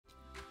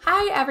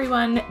Hi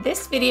everyone,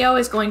 this video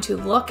is going to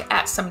look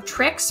at some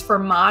tricks for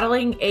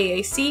modeling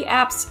AAC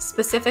apps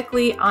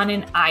specifically on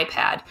an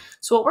iPad.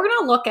 So what we're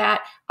going to look at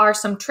are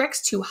some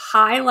tricks to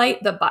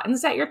highlight the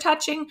buttons that you're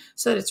touching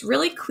so that it's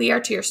really clear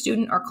to your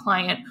student or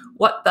client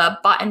what the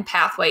button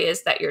pathway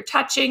is that you're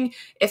touching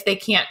if they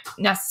can't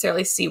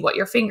necessarily see what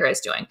your finger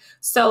is doing.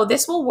 So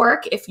this will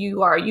work if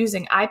you are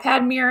using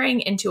iPad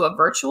mirroring into a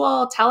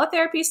virtual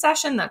teletherapy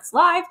session that's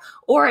live,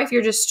 or if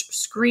you're just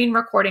screen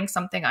recording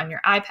something on your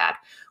iPad.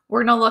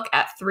 We're going to look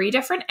at 3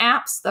 different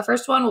apps. The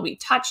first one will be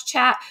Touch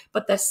Chat,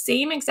 but the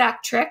same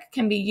exact trick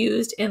can be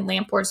used in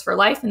LAMP for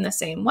Life in the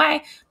same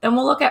way. Then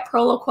we'll look at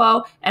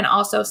Proloquo and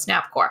also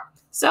Snap Core.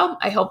 So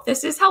I hope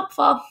this is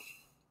helpful.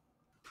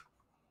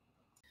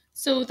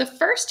 So the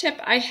first tip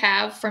I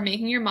have for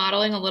making your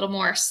modeling a little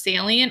more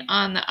salient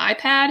on the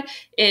iPad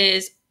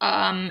is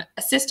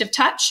assistive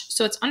touch.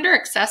 So it's under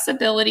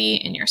accessibility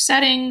in your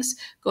settings.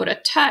 Go to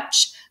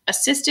touch,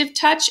 assistive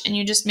touch, and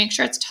you just make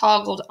sure it's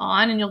toggled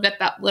on and you'll get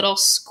that little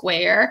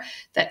square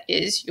that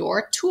is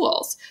your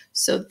tools.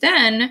 So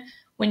then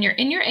when you're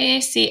in your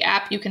AAC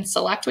app, you can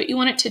select what you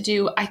want it to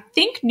do. I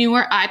think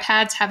newer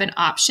iPads have an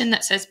option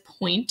that says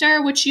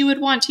pointer, which you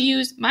would want to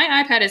use.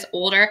 My iPad is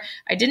older.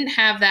 I didn't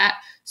have that.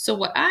 So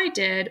what I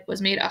did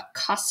was made a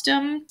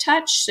custom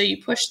touch. So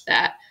you push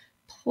that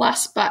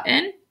plus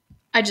button.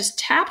 I just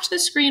tapped the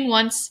screen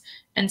once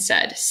and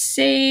said,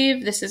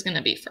 save. This is going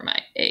to be for my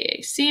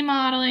AAC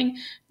modeling.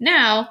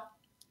 Now,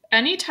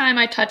 anytime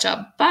I touch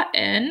a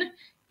button,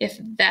 if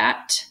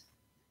that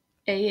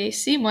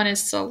AAC one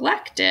is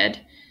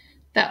selected,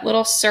 that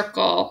little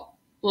circle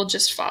will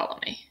just follow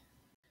me.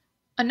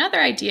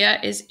 Another idea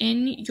is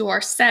in your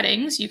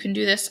settings, you can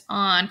do this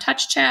on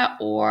Touch Chat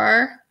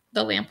or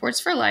the LAMP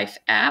for Life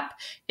app,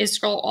 is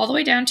scroll all the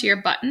way down to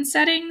your button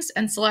settings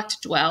and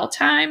select dwell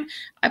time.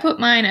 I put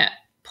mine at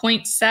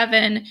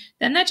 0.7,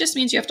 then that just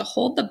means you have to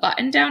hold the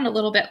button down a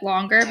little bit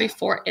longer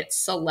before it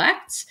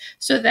selects.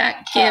 So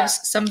that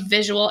gives some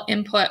visual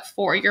input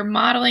for your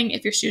modeling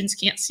if your students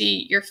can't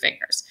see your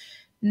fingers.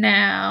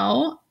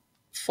 Now,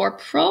 for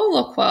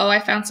Proloquo, I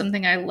found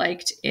something I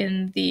liked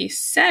in the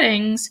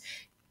settings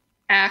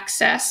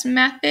access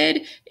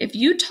method. If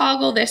you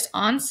toggle this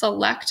on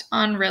select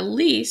on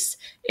release,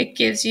 it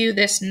gives you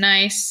this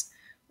nice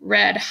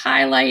red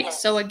highlight.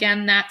 So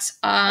again, that's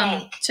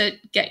to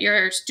get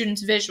your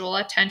students' visual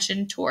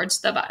attention towards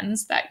the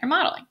buttons that you're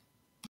modeling.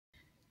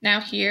 Now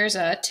here's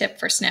a tip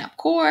for Snap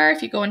Core.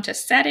 If you go into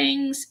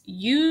settings,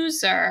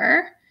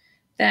 user,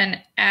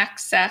 then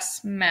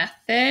access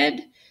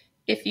method,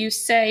 if you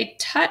say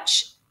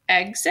touch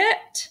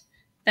exit,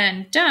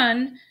 then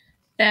done,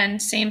 then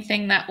same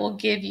thing, that will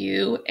give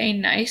you a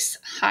nice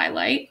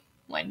highlight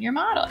when you're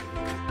modeling.